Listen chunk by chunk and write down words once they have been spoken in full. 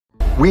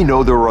We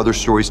know there are other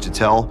stories to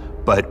tell,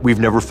 but we've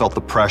never felt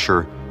the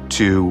pressure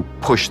to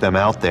push them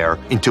out there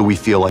until we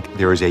feel like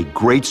there is a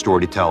great story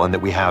to tell and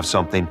that we have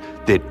something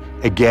that,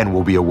 again,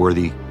 will be a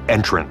worthy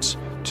entrance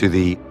to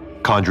the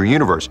Conjuring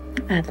universe.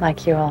 I'd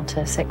like you all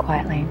to sit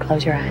quietly and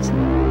close your eyes.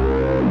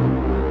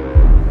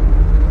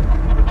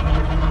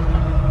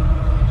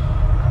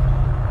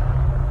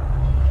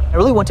 I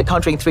really wanted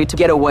Conjuring 3 to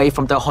get away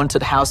from the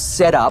haunted house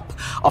setup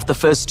of the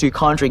first two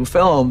Conjuring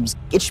films.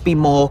 It should be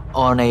more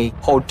on a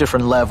whole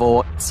different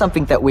level,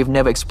 something that we've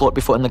never explored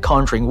before in the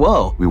Conjuring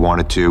world. We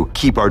wanted to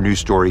keep our new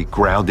story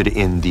grounded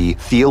in the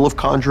feel of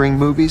Conjuring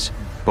movies,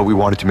 but we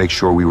wanted to make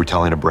sure we were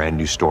telling a brand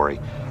new story.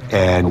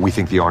 And we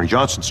think the Arnie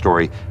Johnson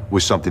story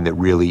was something that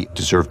really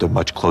deserved a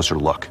much closer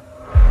look.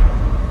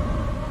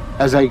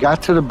 As I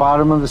got to the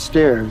bottom of the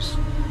stairs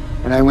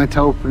and I went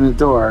to open the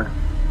door,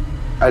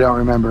 I don't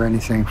remember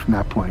anything from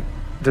that point.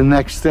 The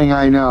next thing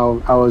I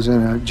know, I was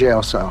in a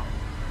jail cell.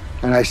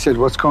 And I said,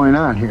 "What's going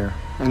on here?"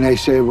 And they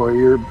said, "Well,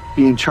 you're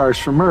being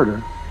charged for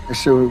murder." I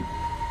said, "Well,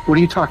 what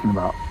are you talking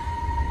about?"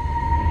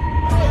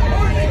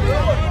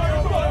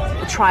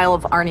 The trial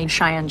of Arnie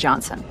Cheyenne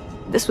Johnson.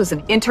 This was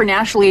an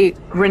internationally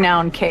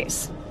renowned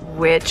case,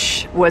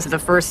 which was the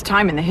first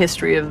time in the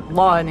history of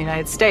law in the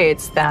United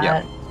States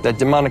that that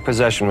demonic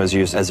possession was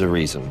used as a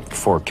reason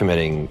for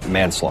committing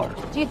manslaughter.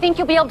 Do you think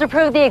you'll be able to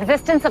prove the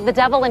existence of the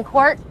devil in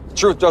court?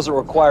 Truth doesn't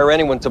require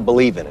anyone to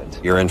believe in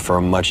it. You're in for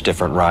a much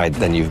different ride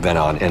than you've been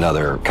on in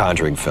other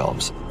Conjuring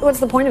films.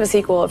 What's the point of a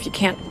sequel if you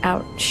can't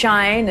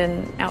outshine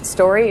and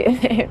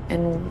outstory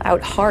and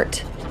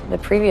out-heart the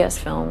previous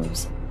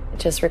films? It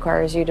just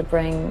requires you to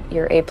bring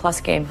your A+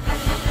 game.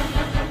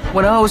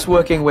 When I was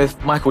working with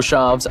Michael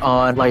Chaves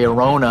on La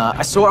Llorona,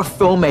 I saw a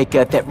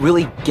filmmaker that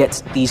really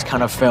gets these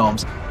kind of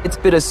films. It's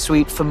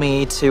bittersweet for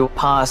me to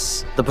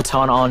pass the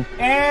baton on.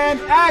 And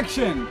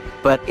action!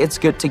 But it's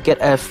good to get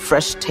a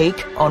fresh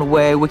take on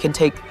where we can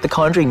take the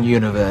Conjuring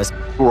universe.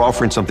 We're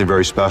offering something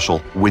very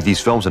special with these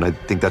films, and I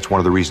think that's one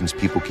of the reasons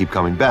people keep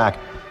coming back.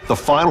 The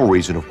final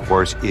reason, of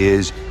course,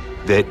 is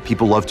that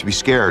people love to be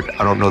scared.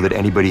 I don't know that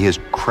anybody has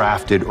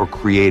crafted or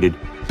created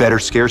better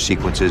scare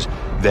sequences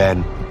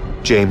than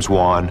James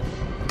Wan,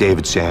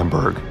 David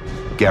Sandberg,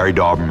 Gary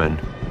Dauberman,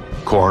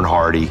 Corin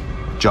Hardy,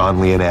 John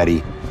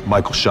Leonetti,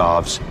 Michael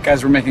Chaves.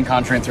 Guys, we're making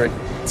Conjuring 3.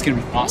 It's gonna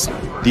be awesome.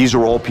 These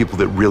are all people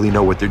that really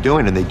know what they're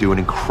doing, and they do an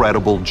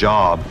incredible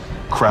job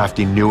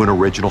crafting new and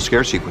original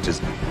scare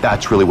sequences.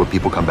 That's really what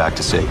people come back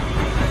to see.